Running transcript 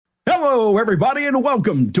Hello, everybody, and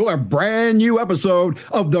welcome to a brand new episode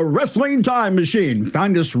of the Wrestling Time Machine.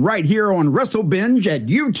 Find us right here on Wrestle Binge at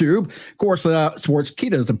YouTube. Of course,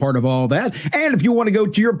 Sportskeeda is a part of all that. And if you want to go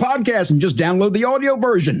to your podcast and just download the audio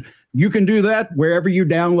version, you can do that wherever you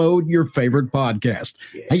download your favorite podcast.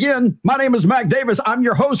 Again, my name is Mac Davis. I'm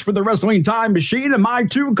your host for the Wrestling Time Machine, and my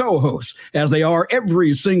two co-hosts, as they are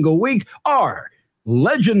every single week, are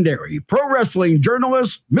legendary pro wrestling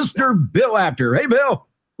journalist, Mr. Bill Apter. Hey, Bill.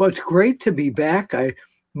 Well, it's great to be back. I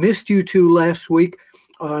missed you two last week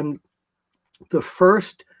on the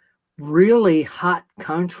first really hot,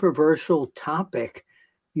 controversial topic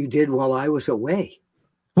you did while I was away.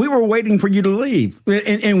 We were waiting for you to leave.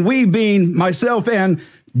 And we being myself and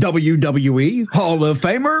WWE Hall of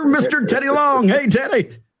Famer, Mr. Teddy Long. Hey,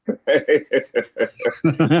 Teddy.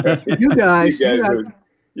 You guys are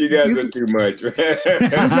too much. You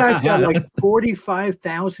guys got like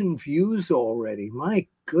 45,000 views already. My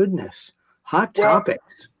goodness. Hot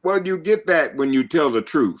topics. Well, you get that when you tell the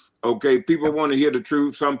truth. Okay, people want to hear the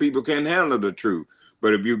truth. Some people can't handle the truth.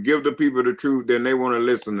 But if you give the people the truth, then they want to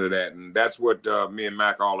listen to that. And that's what me and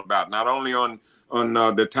Mac are all about. Not only on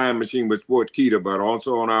the Time Machine with Sportskeeda, but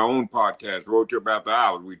also on our own podcast, Road Trip After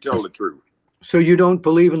Hours. We tell the truth. So you don't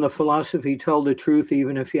believe in the philosophy, tell the truth,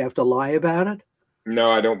 even if you have to lie about it?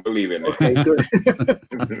 No, I don't believe in it. Okay, good.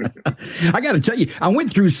 I got to tell you, I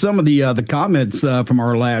went through some of the comments from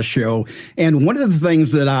our last show, and one of the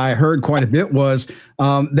things that I heard quite a bit was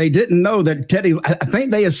they didn't know that Teddy. I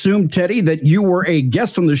think they assumed, Teddy, that you were a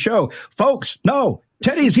guest on the show. Folks, no,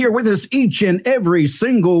 Teddy's here with us each and every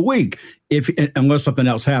single week. Unless something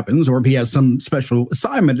else happens, or if he has some special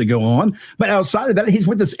assignment to go on. But outside of that, he's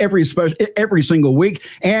with us every single week,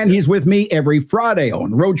 and he's with me every Friday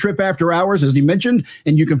on Road Trip After Hours, as he mentioned,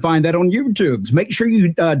 and you can find that on YouTube. Make sure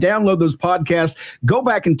you download those podcasts. Go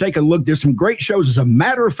back and take a look. There's some great shows. As a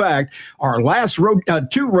matter of fact, our last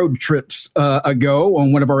two road trips ago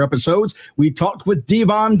on one of our episodes, we talked with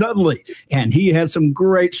Devon Dudley, and he had some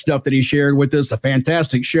great stuff that he shared with us. A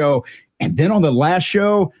fantastic show. And then on the last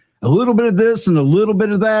show, a little bit of this and a little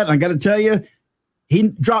bit of that. And I got to tell you, he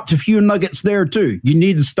dropped a few nuggets there too. You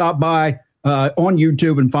need to stop by on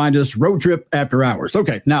YouTube and find us, Road Trip After Hours.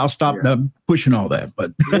 Okay, now I'll stop pushing all that.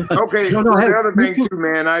 But okay, the other thing too,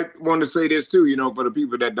 man, I want to say this too. For the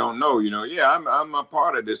people that don't know, I'm a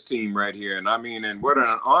part of this team right here, and and what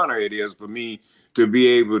an honor it is for me to be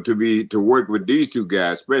able to work with these two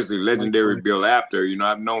guys, especially legendary Bill Apter.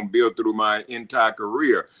 I've known Bill through my entire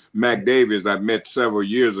career. Mac Davis, I met several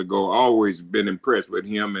years ago. Always been impressed with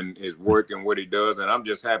him and his work and what he does, and I'm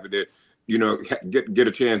just happy to get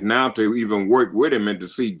a chance now to even work with him and to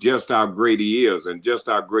see just how great he is and just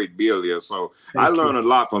how great Bill is. So I learned a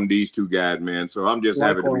lot from these two guys, man. So I'm just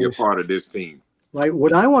happy to be a part of this team. Like,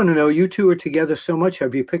 what I want to know, you two are together so much.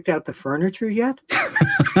 Have you picked out the furniture yet?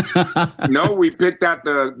 No, we picked out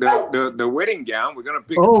the wedding gown. We're going to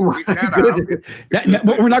pick that out.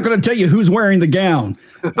 We're not going to tell you who's wearing the gown.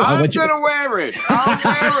 I'm going to wear it. I'll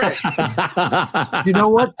wear it. You know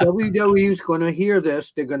what? WWE's going to hear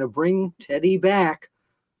this. They're going to bring Teddy back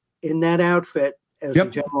in that outfit as a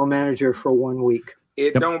general manager for 1 week.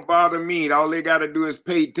 It don't bother me. All they got to do is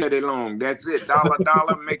pay Teddy Long. That's it.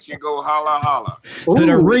 Dollar makes you go holla, holla. Put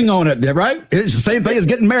a ring on it, right? It's the same thing as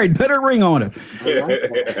getting married. Put a ring on it.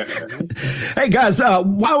 Hey, guys,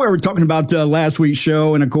 while we were talking about last week's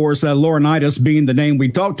show, and, of course, Laurinaitis being the name we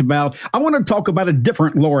talked about, I want to talk about a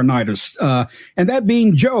different Laurinaitis, and that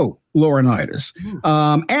being Joe Laurinaitis,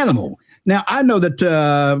 Animal. Now, I know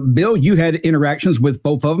that, Bill, you had interactions with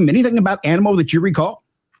both of them. Anything about Animal that you recall?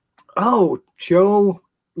 Oh, Joe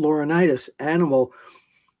Laurinaitis, Animal,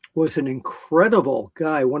 was an incredible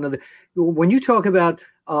guy. When you talk about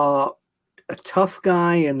a tough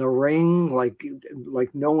guy in the ring, like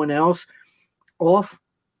no one else, off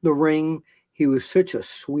the ring, he was such a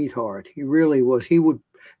sweetheart. He really was. He would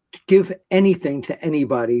give anything to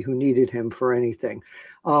anybody who needed him for anything.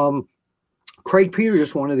 Craig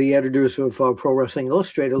Peters, one of the editors of Pro Wrestling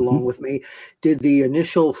Illustrated, along with me, did the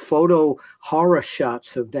initial photo horror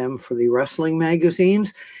shots of them for the wrestling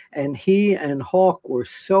magazines. And he and Hawk were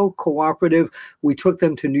so cooperative. We took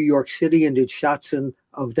them to New York City and did shots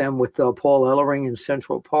of them with Paul Ellering in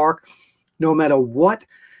Central Park. No matter what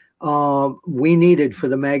we needed for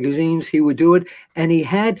the magazines, he would do it. And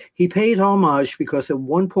he paid homage because at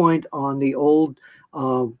one point on the old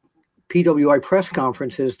PWI press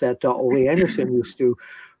conferences that Ole Anderson used to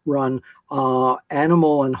run,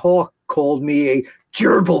 Animal and Hawk called me a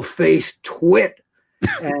gerbil-faced twit.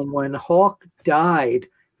 And when Hawk died,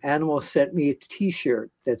 Animal sent me a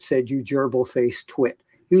T-shirt that said, "You gerbil-faced twit."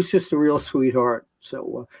 He was just a real sweetheart.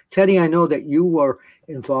 So, Teddy, I know that you were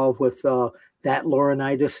involved with that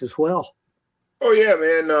Laurinaitis as well. Oh yeah,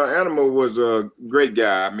 man. Animal was a great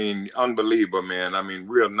guy. I mean, unbelievable, man. I mean,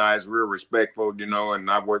 real nice, real respectful, and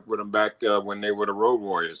I worked with him back when they were the Road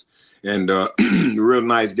Warriors, and real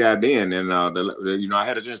nice guy then. And I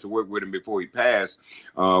had a chance to work with him before he passed.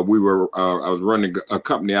 I was running a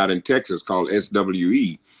company out in Texas called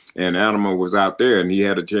SWE. And Animal was out there, and he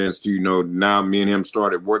had a chance to, now me and him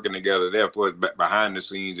started working together there for us behind the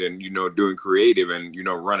scenes and, doing creative and,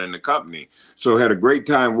 running the company. So had a great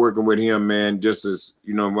time working with him, man, just as,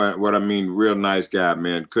 what I mean, real nice guy,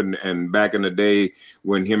 man. And back in the day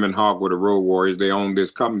when him and Hawk were the Road Warriors, they owned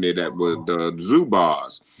this company that was the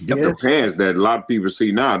Zubars. Yep. The pants that a lot of people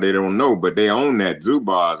see now, they don't know, but they own that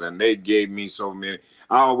Zubars, and they gave me so many.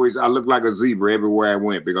 I looked like a zebra everywhere I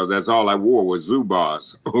went because that's all I wore was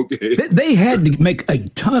Zubars. Okay. They had to make a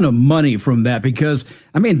ton of money from that because,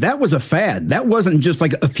 I mean, that was a fad. That wasn't just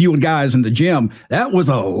like a few guys in the gym. That was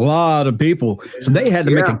a lot of people. So they had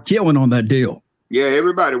to make a killing on that deal. Yeah,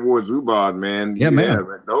 everybody wore Zubars, man. Yeah, man.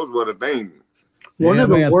 Those were the things. One of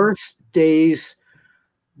the worst days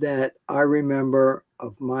that I remember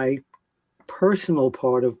of my personal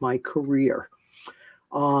part of my career,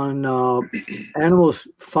 on Animal's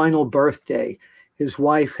final birthday, his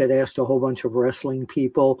wife had asked a whole bunch of wrestling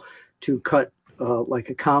people to cut like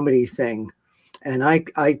a comedy thing. And I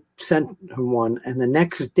sent him one. And the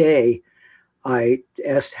next day I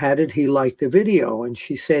asked, how did he like the video? And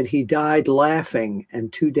she said he died laughing.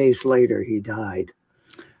 And 2 days later, he died.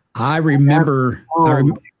 I remember. Oh,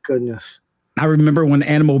 my goodness. I remember when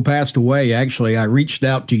Animal passed away, actually, I reached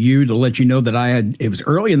out to you to let you know that it was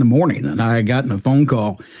early in the morning and I had gotten a phone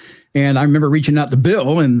call. And I remember reaching out to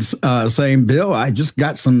Bill and saying, Bill, I just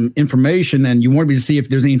got some information and you wanted me to see if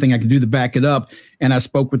there's anything I could do to back it up. And I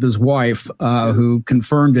spoke with his wife who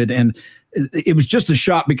confirmed it. And it was just a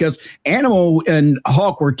shock because Animal and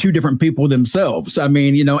Hawk were two different people themselves. I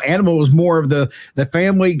mean, Animal was more of the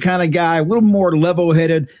family kind of guy, a little more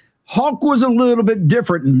level-headed. Hawk was a little bit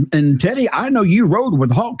different. And Teddy, I know you rode with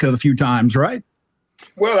Hawk a few times, right?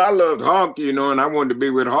 Well, I loved Hawk, and I wanted to be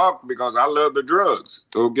with Hawk because I love the drugs.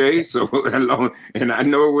 Okay. So, and I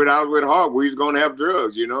know when I was with Hawk, we was going to have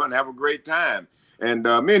drugs, and have a great time. And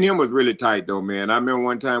me and him was really tight though, man. I remember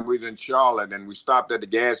one time we was in Charlotte and we stopped at the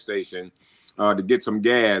gas station to get some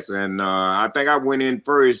gas. And I think I went in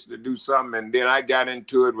first to do something. And then I got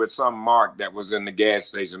into it with some Mark that was in the gas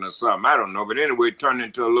station or something. I don't know. But anyway, it turned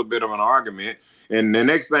into a little bit of an argument. And the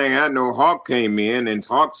next thing I know, Hawk came in and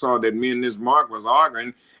Hawk saw that me and this Mark was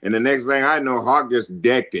arguing. And the next thing I know, Hawk just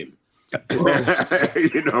decked him. And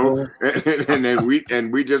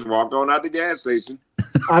then we just walked on out the gas station.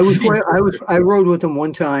 I rode with him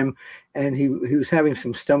one time and he was having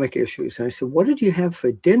some stomach issues. And I said, what did you have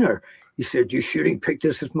for dinner? He said, you're shooting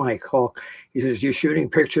pictures. This is Mike Hawk. He says, you're shooting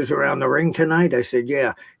pictures around the ring tonight? I said,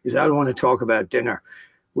 yeah. He said, I don't want to talk about dinner.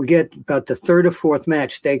 We get about the third or fourth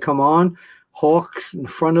match. They come on, Hawk's in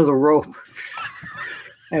front of the rope.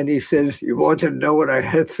 And he says, you want to know what I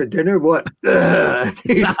had for dinner? What? Oh,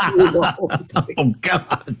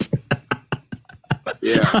 God.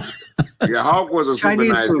 Yeah. Yeah, Hawk was a super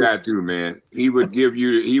nice guy too, man. He would give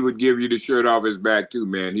you the shirt off his back too,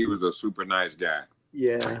 man. He was a super nice guy.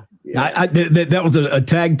 Yeah. That was a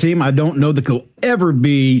tag team. I don't know that could ever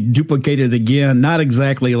be duplicated again. Not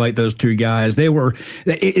exactly like those two guys. They were,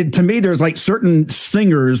 to me, there's like certain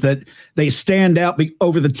singers that they stand out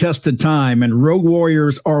over the test of time, and Road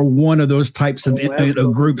Warriors are one of those types of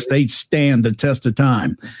groups. They stand the test of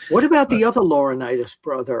time. What about the other Laurinaitis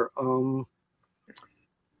brother?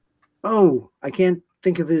 I can't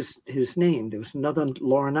think of his name. There was another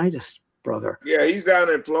Laurinaitis brother. Yeah, he's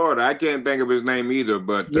down in Florida. I can't think of his name either,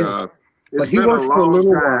 but he worked for a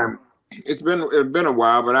little while. It's been a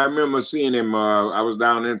while, but I remember seeing him. I was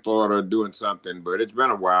down in Florida doing something, but it's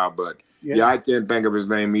been a while. But yeah, I can't think of his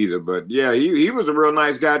name either. But yeah, he was a real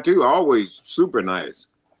nice guy too. Always super nice.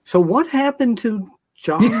 So what happened to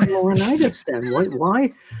John Laurinaitis then?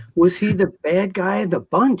 Why was he the bad guy of the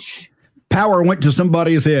bunch? Power went to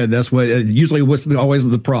somebody's head. That's what usually was always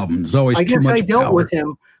the problem. There's always too much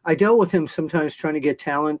power. I dealt with him sometimes trying to get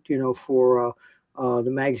talent, for the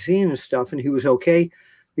magazine and stuff, and he was okay,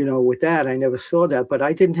 with that. I never saw that, but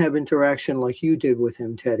I didn't have interaction like you did with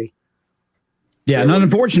him, Teddy. Yeah, and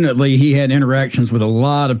unfortunately, he had interactions with a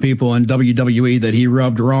lot of people in WWE that he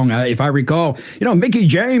rubbed wrong. If I recall, Mickey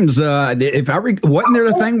James, wasn't there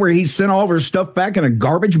a thing where he sent all of his stuff back in a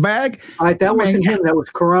garbage bag? That wasn't him. That was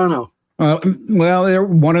Carano. Well, they're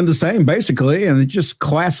one and the same, basically, and it's just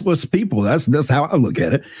classless people. That's how I look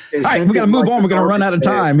at it. All right, we got to move on. We're going to run out of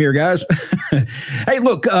time here, guys. Hey,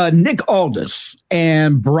 look, Nick Aldis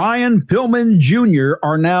and Brian Pillman Jr.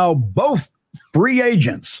 are now both free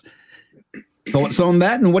agents. Thoughts on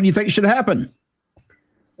that, and what do you think should happen?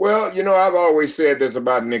 Well, I've always said this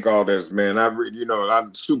about Nick Aldis, man.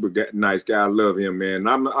 I'm super nice guy. I love him, man.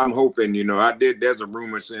 I'm hoping, there's a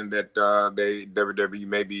rumor saying that WWE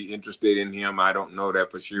may be interested in him. I don't know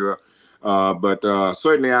that for sure. But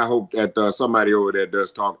certainly I hope that somebody over there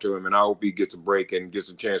does talk to him, and I hope he gets a break and gets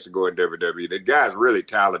a chance to go in WWE. The guy's really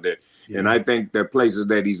talented, and I think the places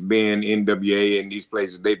that he's been, NWA and these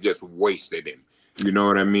places, they've just wasted him. You know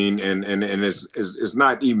what I mean? And it's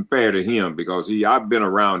not even fair to him, because I've been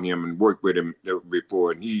around him and worked with him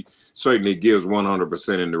before, and he certainly gives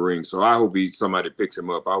 100% in the ring. So I hope somebody picks him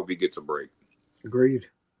up. I hope he gets a break. Agreed.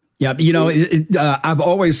 Yeah, I've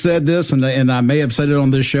always said this, and I may have said it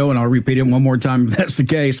on this show, and I'll repeat it one more time if that's the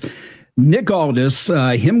case. Nick Aldis,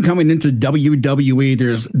 him coming into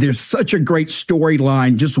WWE, there's such a great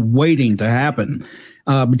storyline just waiting to happen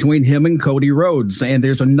between him and Cody Rhodes, and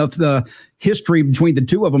there's enough history between the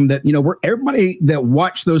two of them that everybody that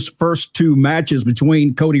watched those first two matches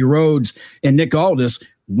between Cody Rhodes and Nick Aldis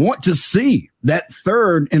want to see that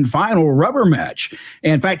third and final rubber match.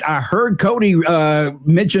 And in fact, I heard Cody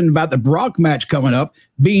mention about the Brock match coming up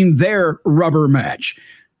being their rubber match.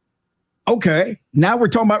 Okay, now we're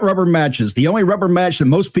talking about rubber matches. The only rubber match that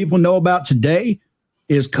most people know about today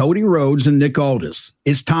is Cody Rhodes and Nick Aldis.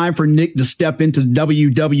 It's time for Nick to step into the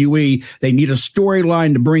WWE. They need a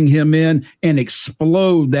storyline to bring him in and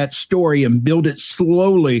explode that story and build it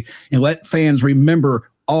slowly and let fans remember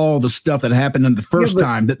all the stuff that happened in the first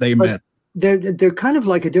time that they met. They're kind of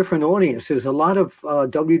like a different audience. There's a lot of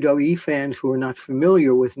WWE fans who are not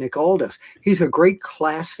familiar with Nick Aldis. He's a great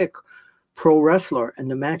classic pro wrestler,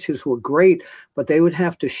 and the matches were great, but they would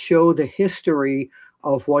have to show the history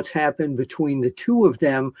of what's happened between the two of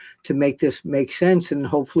them to make this make sense, and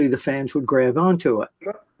hopefully the fans would grab onto it.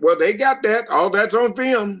 Well, they got that. All that's on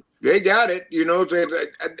film. They got it.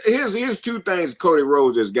 Here's two things Cody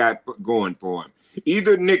Rhodes has got going for him.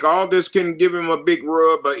 Either Nick Aldis can give him a big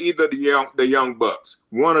rub, or either the young Bucks.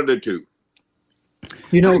 One of the two.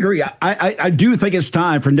 I agree. I do think it's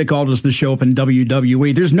time for Nick Aldis to show up in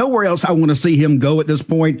WWE. There's nowhere else I want to see him go at this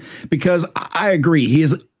point, because I agree. He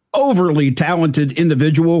is overly talented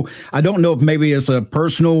individual. I don't know if maybe it's a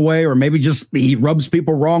personal way, or maybe just he rubs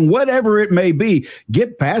people wrong, whatever it may be.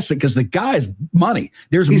 Get past it, because the guy's money.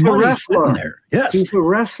 He's money sitting there. Yes. He's a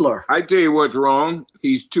wrestler. I tell you what's wrong.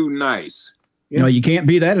 He's too nice. You can't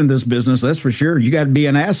be that in this business. That's for sure. You got to be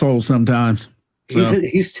an asshole sometimes. So.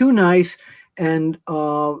 He's too nice. And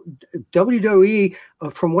WWE,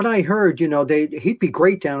 from what I heard, he'd be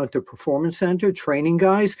great down at the Performance Center training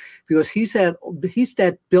guys, because he's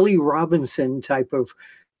that Billy Robinson type of.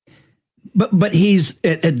 But he's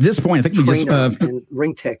at this point, I think he just and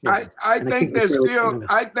ring technician. I think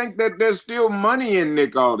that there's still money in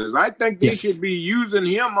Nick Aldis. I think they should be using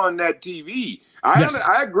him on that TV.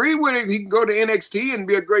 I agree with him. He can go to NXT and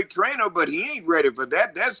be a great trainer, but he ain't ready for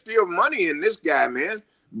that. There's still money in this guy, man.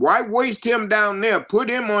 Why waste him down there? Put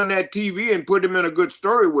him on that TV and put him in a good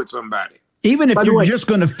story with somebody. Even if you're just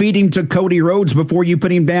going to feed him to Cody Rhodes before you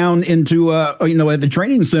put him down into, at the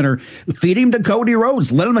training center, feed him to Cody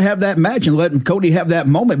Rhodes. Let him have that match and let Cody have that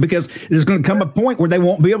moment, because there's going to come a point where they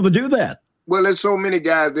won't be able to do that. Well, there's so many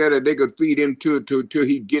guys there that they could feed him till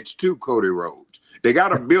he gets to Cody Rhodes. They got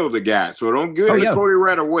to build the guy, so don't give Cody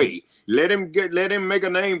right away. Let him make a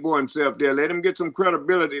name for himself there. Let him get some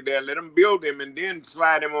credibility there. Let him build him, and then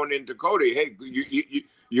slide him on into Cody. Hey,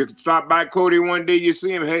 you stop by Cody one day, you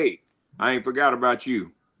see him. Hey, I ain't forgot about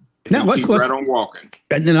you. And now let's right on walking.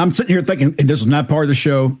 And then I'm sitting here thinking, and this is not part of the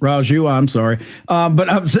show, Raju, I'm sorry, but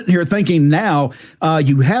I'm sitting here thinking now,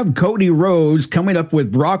 you have Cody Rhodes coming up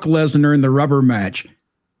with Brock Lesnar in the rubber match.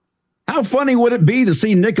 How funny would it be to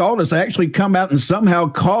see Nick Aldis actually come out and somehow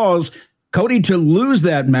cause Cody to lose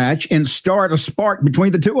that match and start a spark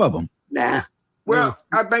between the two of them? Nah. Well,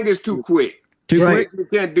 I think it's too quick. You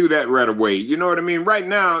can't do that right away. You know what I mean? Right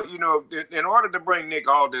now, in order to bring Nick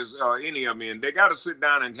Aldis, any of them in, they got to sit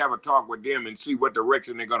down and have a talk with them and see what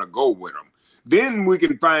direction they're going to go with them. Then we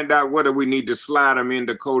can find out whether we need to slide them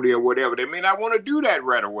into Cody or whatever. They may not want to do that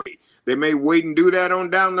right away. They may wait and do that on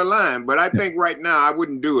down the line. But I think right now I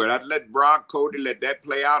wouldn't do it. I'd let Brock, Cody, let that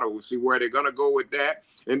play out, or we'll see where they're going to go with that.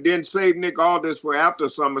 And then save Nick Aldis for after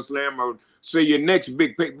SummerSlam, or say your next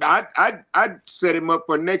big pick. I'd set him up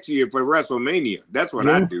for next year for WrestleMania. That's what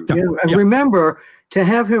I'd do. Yeah. And remember to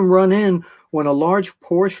have him run in when a large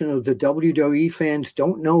portion of the WWE fans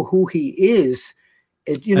don't know who he is,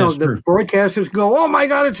 the broadcasters go, "Oh my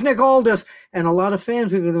God, it's Nick Aldis," and a lot of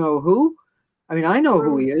fans are going to go, "Who?" I mean, I know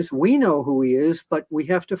who he is. We know who he is, but we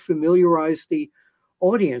have to familiarize the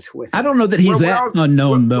audience with him. I don't know that he's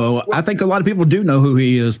unknown, though. I think a lot of people do know who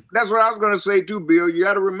he is. That's what I was going to say, too, Bill. You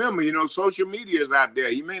got to remember, social media is out there.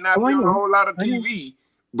 He may not be on a whole lot of TV,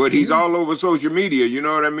 but he's all over social media. You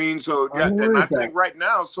know what I mean? So I think right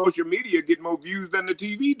now, social media get more views than the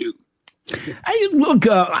TV do. Hey, look,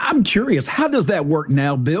 I'm curious. How does that work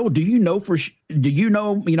now, Bill? Do you know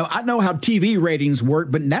I know how TV ratings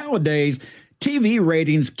work, but nowadays TV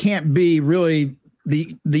ratings can't be really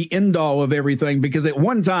the end all of everything, because at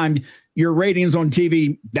one time your ratings on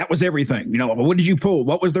TV, that was everything. What did you pull?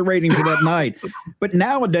 What was the rating for that night? But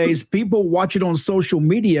nowadays people watch it on social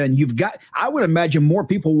media, and I would imagine more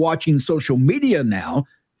people watching social media now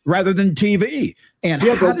rather than TV. And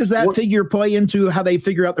how does that figure play into how they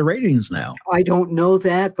figure out the ratings now? I don't know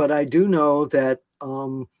that, but I do know that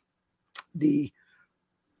the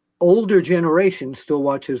older generation still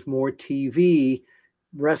watches more TV,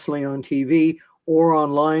 wrestling on TV, or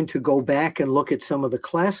online to go back and look at some of the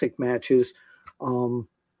classic matches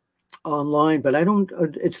online. But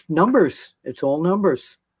it's numbers. It's all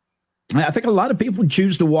numbers. I think a lot of people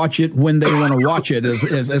choose to watch it when they want to watch it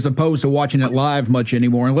as opposed to watching it live much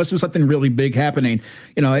anymore, unless there's something really big happening,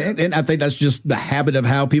 and I think that's just the habit of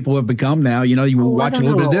how people have become now. You will watch a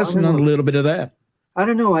little bit of this and then a little bit of that. I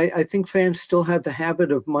don't know. I think fans still have the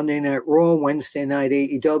habit of Monday Night Raw, Wednesday night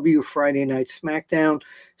AEW, Friday night SmackDown,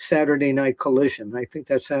 Saturday night Collision. I think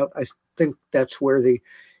that's where the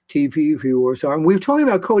TV viewers are. And we were talking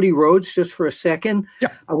about Cody Rhodes just for a second.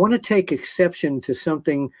 Yeah. I want to take exception to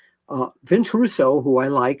something Vince Russo, who I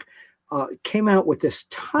like, came out with this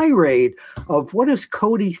tirade of what does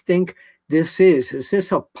Cody think this is? Is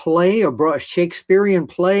this a play, a Shakespearean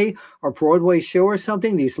play or Broadway show or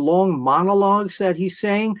something? These long monologues that he's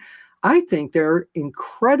saying, I think they're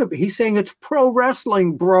incredible. He's saying it's pro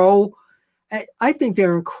wrestling, bro. I think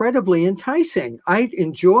they're incredibly enticing. I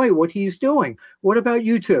enjoy what he's doing. What about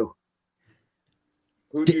you two?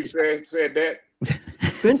 Who did you say said that?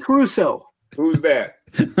 Vince Russo. Who's that?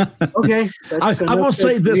 Okay. I will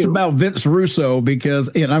say this about Vince Russo, because,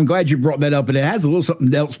 and I'm glad you brought that up, and it has a little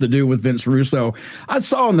something else to do with Vince Russo. I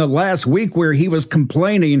saw in the last week where he was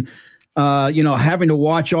complaining, having to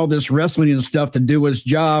watch all this wrestling and stuff to do his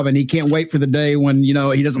job, and he can't wait for the day when, he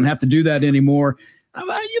doesn't have to do that anymore.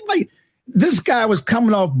 This guy was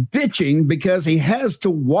coming off bitching because he has to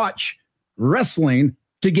watch wrestling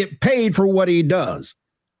to get paid for what he does.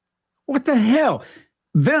 What the hell?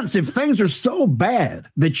 Vince, if things are so bad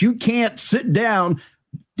that you can't sit down,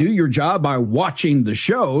 do your job by watching the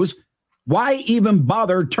shows, why even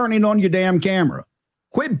bother turning on your damn camera?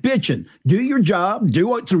 Quit bitching. Do your job, do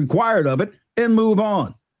what's required of it, and move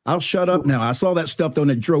on. I'll shut up now. I saw that stuff, though,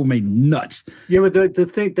 and it drove me nuts. Yeah, but the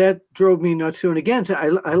thing that drove me nuts, too. And again,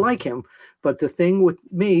 I like him, but the thing with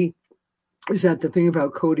me is that the thing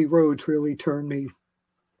about Cody Rhodes really turned me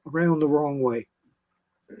around the wrong way.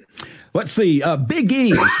 Let's see. Big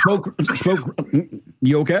E spoke.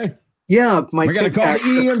 You okay? Yeah, I got to call the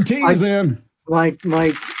EMTs in. My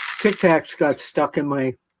Tic Tacs got stuck in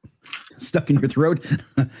your throat.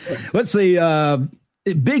 Let's see.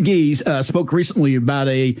 Big E spoke recently about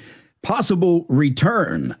a possible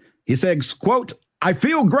return. He said, quote, "I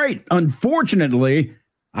feel great. Unfortunately,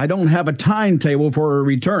 I don't have a timetable for a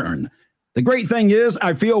return. The great thing is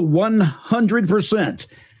I feel 100%.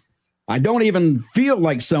 I don't even feel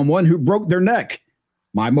like someone who broke their neck.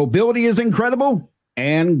 My mobility is incredible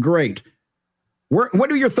and great."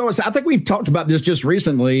 What are your thoughts? I think we've talked about this just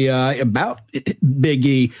recently about Big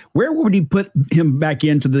E. Where would he put him back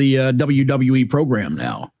into the WWE program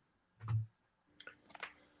now?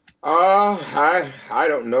 I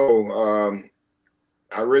don't know.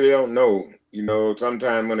 I really don't know.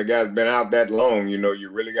 Sometimes when a guy's been out that long, you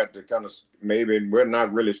really got to kind of maybe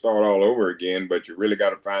not really start all over again, but you really got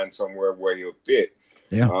to find somewhere where he'll fit.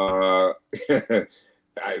 Yeah.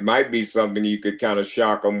 It might be something you could kind of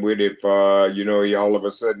shock him with if, he all of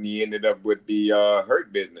a sudden he ended up with the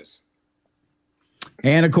Hurt business.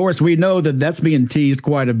 And, of course, we know that that's being teased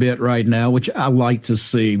quite a bit right now, which I like to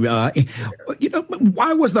see. Why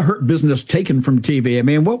was the Hurt business taken from TV? I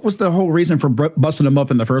mean, what was the whole reason for busting them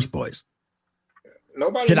up in the first place?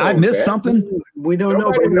 Nobody Did I miss something? We don't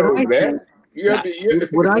know.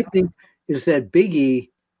 What I think is that Big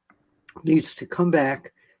E needs to come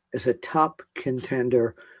back as a top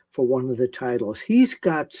contender for one of the titles. He's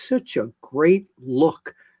got such a great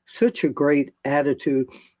look, such a great attitude.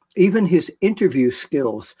 Even his interview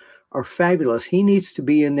skills are fabulous. He needs to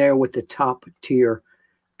be in there with the top tier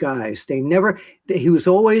guys. He was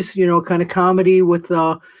always, kind of comedy with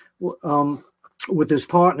his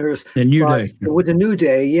partners. The New Day. With the New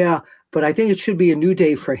Day, yeah. But I think it should be a new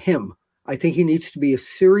day for him. I think he needs to be a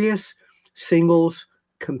serious singles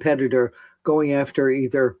competitor going after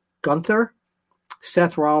either Gunther,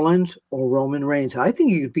 Seth Rollins, or Roman Reigns. I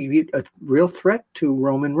think he could be a real threat to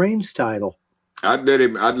Roman Reigns' title. I'd let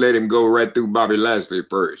him go right through Bobby Lashley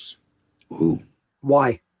first. Ooh.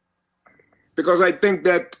 Why? Because I think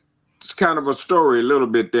that's kind of a story a little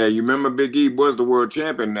bit there. You remember Big E was the world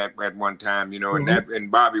champion at one time,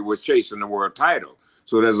 and Bobby was chasing the world title.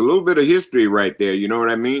 So there's a little bit of history right there. You know what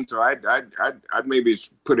I mean? So I'd maybe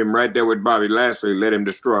put him right there with Bobby Lashley, let him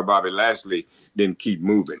destroy Bobby Lashley, then keep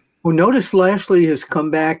moving. Well, notice Lashley has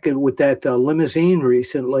come back with that limousine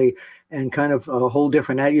recently and kind of a whole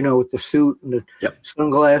different, with the suit and the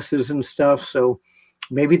sunglasses and stuff. So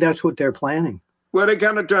maybe that's what they're planning. Well, they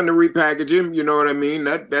kind of trying to repackage him. You know what I mean?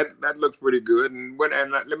 That looks pretty good. And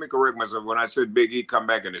let me correct myself. When I said Big E come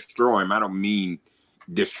back and destroy him, I don't mean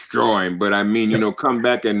destroy him, but I mean, come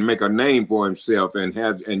back and make a name for himself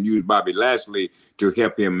and use Bobby Lashley to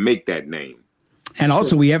help him make that name. And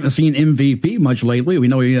also, we haven't seen MVP much lately. We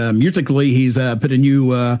know musically he's put a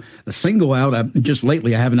new single out just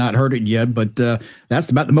lately. I have not heard it yet, but that's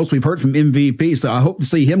about the most we've heard from MVP. So I hope to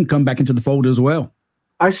see him come back into the fold as well.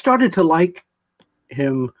 I started to like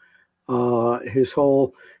him, his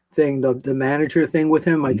whole thing, the manager thing with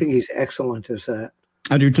him. I think he's excellent as that.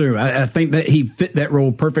 I do too. I think that he fit that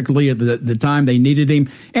role perfectly at the time they needed him,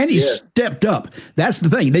 and he stepped up. That's the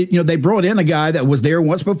thing. They brought in a guy that was there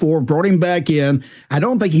once before, brought him back in. I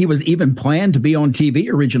don't think he was even planned to be on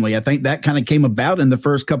TV originally. I think that kind of came about in the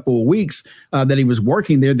first couple of weeks that he was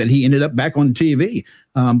working there, that he ended up back on TV.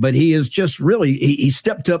 But he is just really, he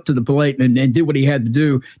stepped up to the plate and did what he had to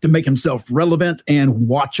do to make himself relevant and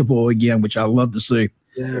watchable again, which I love to see.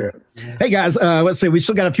 Yeah. Hey guys, let's see. We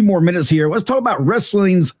still got a few more minutes here. Let's talk about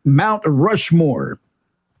wrestling's Mount Rushmore.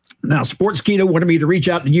 Now, Sports Keto wanted me to reach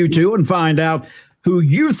out to you two and find out who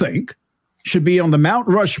you think should be on the Mount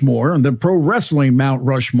Rushmore, the pro wrestling Mount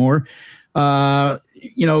Rushmore.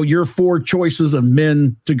 Your 4 choices of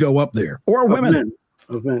men to go up there, or women.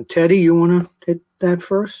 Of men. Teddy, you want to hit that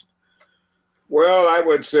first? Well, I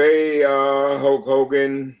would say Hulk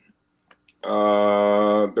Hogan,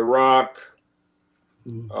 The Rock.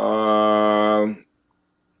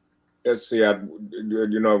 Let's see. I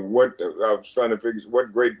was trying to figure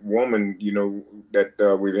what great woman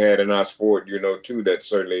that we've had in our sport. Too. That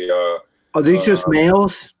certainly. Are these just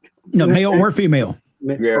males? No, male or female.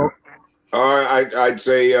 Yeah. I'd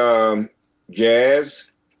say Jazz,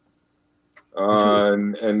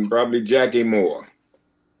 and probably Jackie Moore.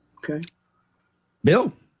 Okay.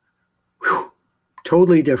 Bill. Whew.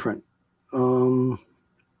 Totally different. Mil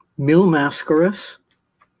Mascaras,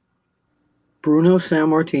 Bruno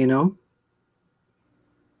Sammartino,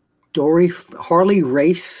 Harley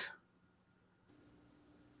Race.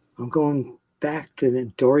 I'm going back to the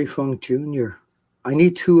Dory Funk Jr. I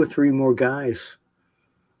need 2 or 3 more guys.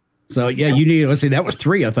 So, yeah, you need, let's see, that was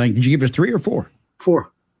 3, I think. Did you give us 3 or 4?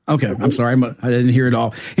 4. Okay, I'm sorry. I didn't hear it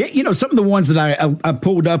all. Some of the ones that I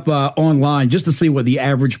pulled up online just to see what the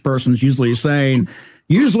average person's usually saying.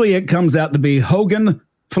 Usually it comes out to be Hogan,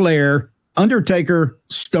 Flair, Undertaker,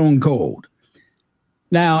 Stone Cold.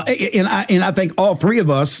 Now, and I think all 3 of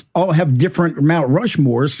us all have different Mount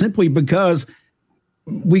Rushmores simply because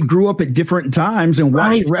we grew up at different times and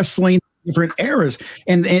watched wrestling in different eras.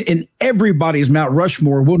 And everybody's Mount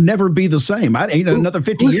Rushmore will never be the same. Another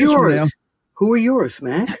 50 years from now. Who are yours,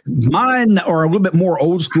 man? Mine are a little bit more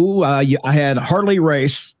old school. I had Harley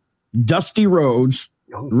Race, Dusty Rhodes,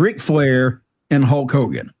 Ric Flair, and Hulk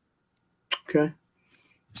Hogan. Okay.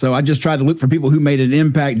 So I just tried to look for people who made an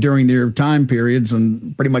impact during their time periods,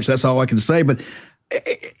 and pretty much that's all I can say. But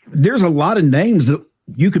there's a lot of names that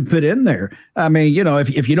you could put in there. I mean,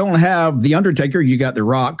 if you don't have The Undertaker, you got The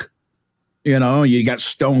Rock. You got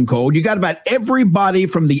Stone Cold. You got about everybody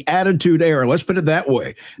from the Attitude Era. Let's put it that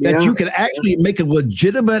way. That you could actually make a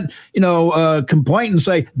legitimate, complaint and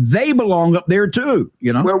say they belong up there too.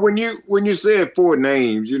 Well, when you said 4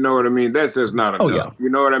 names, you know what I mean. That's just not enough. Yeah. You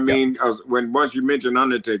know what I mean. Once you mention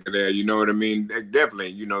Undertaker there, you know what I mean.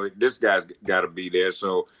 Definitely, this guy's got to be there.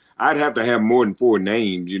 So I'd have to have more than 4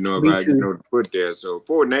 names. To put there. So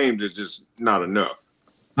 4 names is just not enough.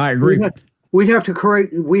 I agree. We'd have to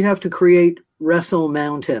create Wrestle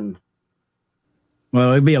Mountain.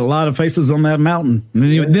 Well, there'd be a lot of faces on that mountain.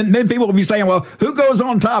 And then people will be saying, well, who goes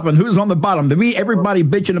on top and who's on the bottom? There'll be everybody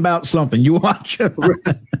bitching about something. You watch.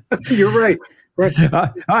 You're right. Right.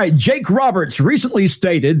 All right. Jake Roberts recently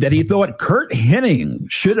stated that he thought Curt Hennig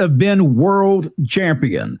should have been world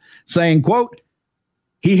champion, saying, quote,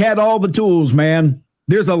 "He had all the tools, man.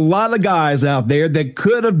 There's a lot of guys out there that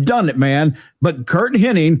could have done it, man. But Curt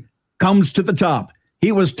Hennig comes to the top.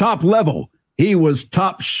 He was top level. He was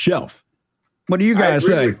top shelf." What do you guys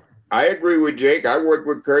say? I agree with Jake. I worked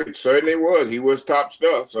with Curt. It certainly was. He was top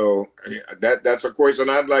stuff. So that's a question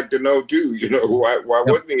I'd like to know too. You know, why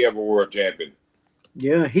wasn't he ever world champion?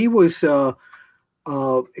 Yeah, he was a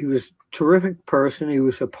terrific person. He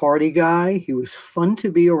was a party guy. He was fun to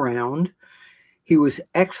be around. He was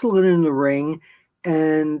excellent in the ring,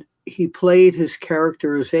 and he played his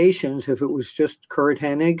characterizations. If it was just Curt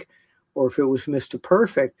Hennig or if it was Mr.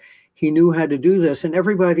 Perfect, he knew how to do this, and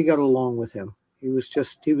everybody got along with him. He was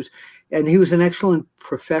an excellent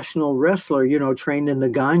professional wrestler, you know, trained in the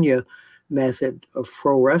Gagne method of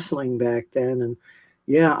pro wrestling back then. And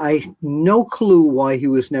yeah, I no clue why he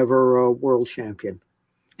was never a world champion.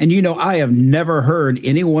 And, you know, I have never heard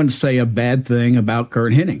anyone say a bad thing about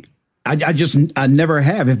Curt Hennig. I never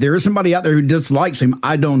have. If there is somebody out there who dislikes him,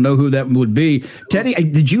 I don't know who that would be. Teddy,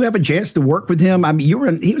 did you have a chance to work with him? I mean,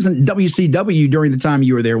 he was in WCW during the time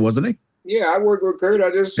you were there, wasn't he? Yeah, I worked with Curt.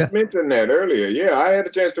 I just mentioned that earlier. Yeah, I had a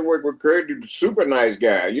chance to work with Curt. He's a super nice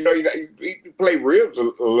guy. You know, he play ribs a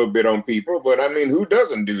little bit on people, but I mean, who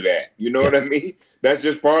doesn't do that? You know what I mean? That's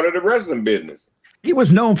just part of the wrestling business. He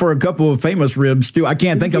was known for a couple of famous ribs too. I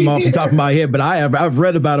can't think of them off the top of my head, but I've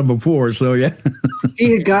read about him before. So yeah,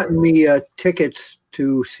 he had gotten me tickets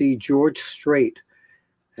to see George Strait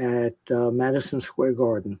at Madison Square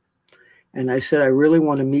Garden, and I said I really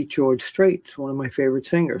want to meet George Strait. It's one of my favorite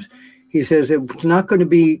singers. He says, "It's not going to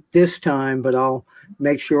be this time, but I'll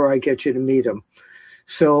make sure I get you to meet him."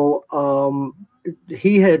 So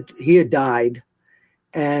he had died.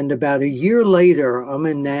 And about a year later, I'm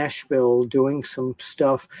in Nashville doing some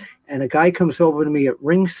stuff, and a guy comes over to me at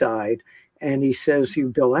ringside, and he says, "You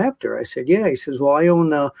Bill Apter?" I said, "Yeah." He says,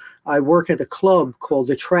 "Well, I work at a club called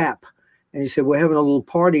The Trap." And he said, "We're having a little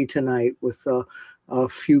party tonight with a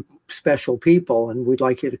few special people, and we'd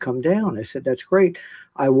like you to come down." I said, "That's great."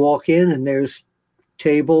 I walk in, and there's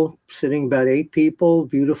table sitting about 8 people,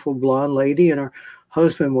 beautiful blonde lady and her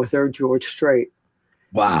husband with her, George Strait.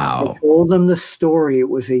 Wow. I told them the story. It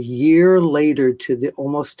was a year later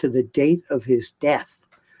almost to the date of his death.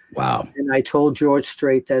 Wow. And I told George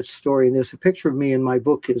Strait that story. And there's a picture of me in my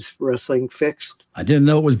book, Is Wrestling Fixed? I didn't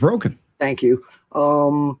know it was broken. Thank you.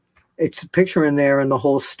 It's a picture in there and the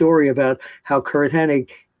whole story about how Curt Hennig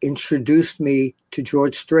introduced me to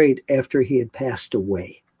George Strait after he had passed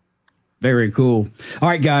away. Very cool. All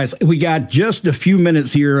right, guys, we got just a few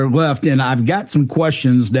minutes here left, and I've got some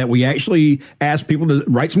questions that we actually asked people to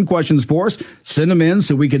write some questions for us, send them in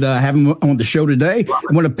so we could have them on the show today.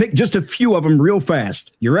 I'm going to pick just a few of them real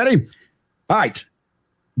fast. You ready? All right.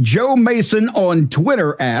 Joe Mason on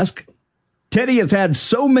Twitter asked, "Teddy has had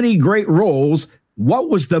so many great roles. What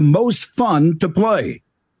was the most fun to play?"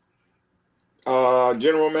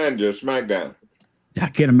 General Manager, SmackDown. I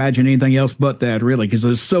can't imagine anything else but that, really, because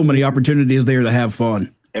there's so many opportunities there to have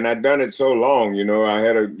fun. And I've done it so long, you know. I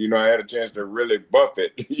had a chance to really buff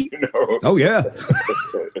it, you know. Oh yeah.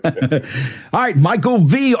 All right, Michael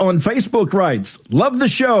V on Facebook writes, "Love the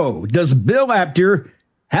show. Does Bill Apter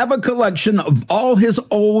have a collection of all his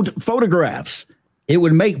old photographs? It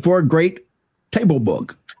would make for a great table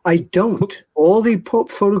book." I don't. All the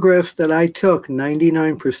photographs that I took,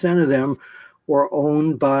 99% of them were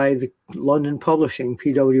owned by the London Publishing,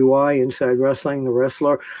 PWI, Inside Wrestling, The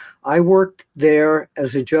Wrestler. I worked there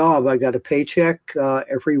as a job. I got a paycheck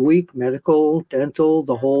every week, medical, dental,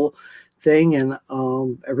 the whole thing. And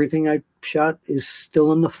everything I shot is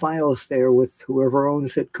still in the files there with whoever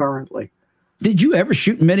owns it currently. Did you ever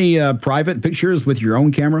shoot many private pictures with your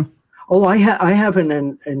own camera? Oh, I have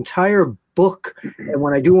an entire book, and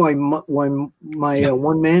when I do my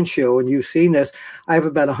one-man show, and you've seen this, I have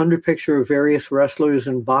about 100 pictures of various wrestlers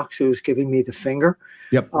and boxers giving me the finger.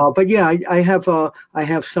 Yep. But yeah, I have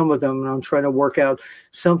some of them, and I'm trying to work out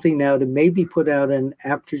something now to maybe put out an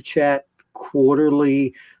Apter Chat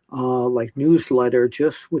quarterly like newsletter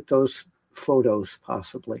just with those photos,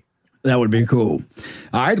 possibly. That would be cool.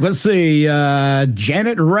 All right, let's see.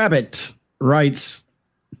 Janet Rabbit writes,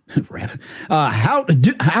 how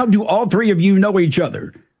do all three of you know each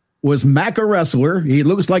other? Was Mac a wrestler? He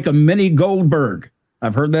looks like a mini Goldberg.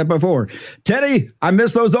 I've heard that before. Teddy, I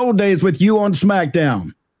miss those old days with you on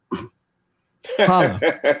SmackDown. Holla.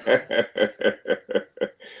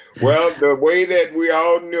 Well, the way that we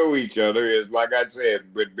all knew each other is, like I said,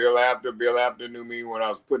 with Bill Apter knew me when I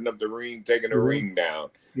was putting up the ring, taking the ring down.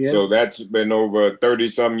 Yeah. So that's been over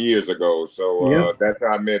 30-some years ago. So that's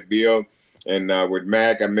how I met Bill. And with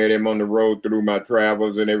Mac, I met him on the road through my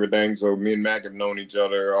travels and everything. So me and Mac have known each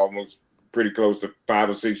other almost pretty close to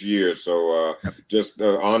 5 or 6 years. So just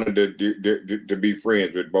honored to be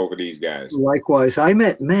friends with both of these guys. Likewise. I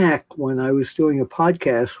met Mac when I was doing a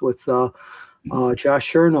podcast with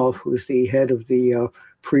Josh Chernoff, who's the head of the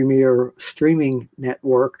Premier Streaming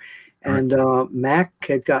Network. And Mac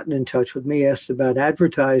had gotten in touch with me, asked about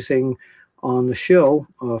advertising on the show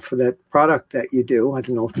for that product that you do. I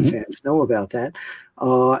don't know if the fans know about that.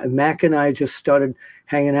 And Mac and I just started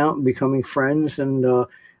hanging out and becoming friends. And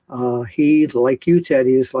he, like you,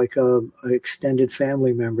 Teddy, is like an extended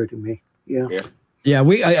family member to me. Yeah. Yeah,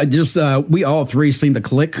 we all three seem to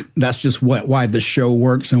click. That's just why the show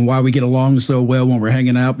works and why we get along so well when we're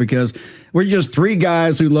hanging out, because we're just three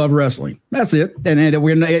guys who love wrestling. That's it. And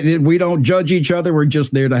we don't judge each other. We're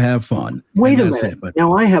just there to have fun. Wait a minute.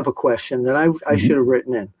 Now I have a question that I should have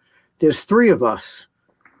written in. There's three of us.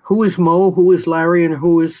 Who is Mo? Who is Larry? And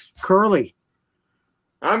who is Curly?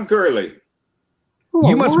 I'm Curly. Oh,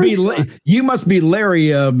 you must be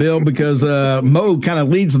Larry, Bill, because Mo kind of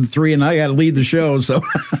leads the three, and I got to lead the show. So,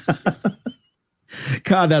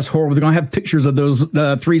 God, that's horrible. They're gonna have pictures of those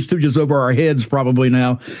Three Stooges over our heads probably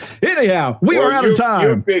now. Anyhow, we are out of time.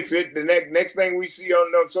 You'll fix it. The next thing we see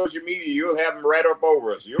on social media, you'll have them right up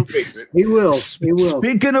over us. You'll fix it. He will. He will.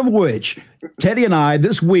 Speaking of which, Teddy and I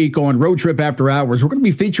this week on Road Trip After Hours, we're going to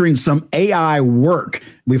be featuring some AI work.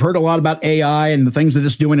 We've heard a lot about AI and the things that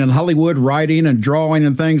it's doing in Hollywood, writing and drawing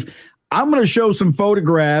and things. I'm going to show some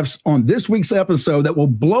photographs on this week's episode that will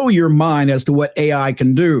blow your mind as to what AI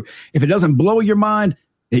can do. If it doesn't blow your mind,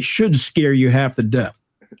 it should scare you half to death.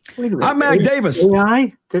 Wait a minute. I'm Mac Davis.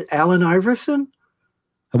 AI? Allen Iverson?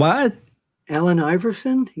 What? Allen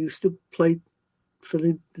Iverson? He used to play for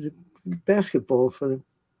the basketball for the.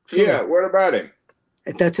 Yeah, what about him?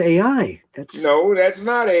 That's AI. No, that's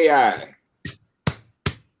not AI.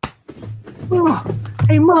 Oh,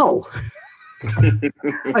 hey, Mo.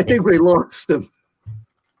 I think we lost him.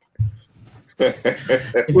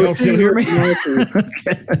 You still hear me?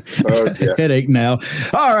 Okay. Headache now.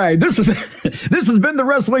 All right, this has been the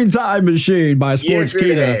Wrestling Time Machine by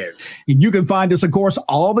Sportskeeda. You can find us, of course,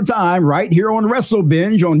 all the time right here on Wrestle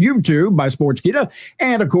Binge on YouTube by Sportskeeda,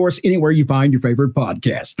 and of course anywhere you find your favorite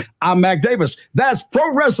podcast. I'm Mac Davis. That's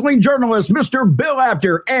pro wrestling journalist Mr. Bill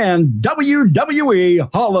Apter and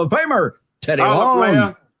WWE Hall of Famer Teddy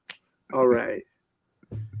Long. All right.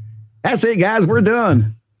 That's it, guys. We're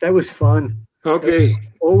done. That was fun. Okay.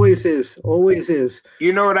 Always is. Always is.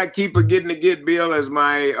 You know what I keep forgetting to get, Bill, as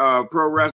my pro wrestling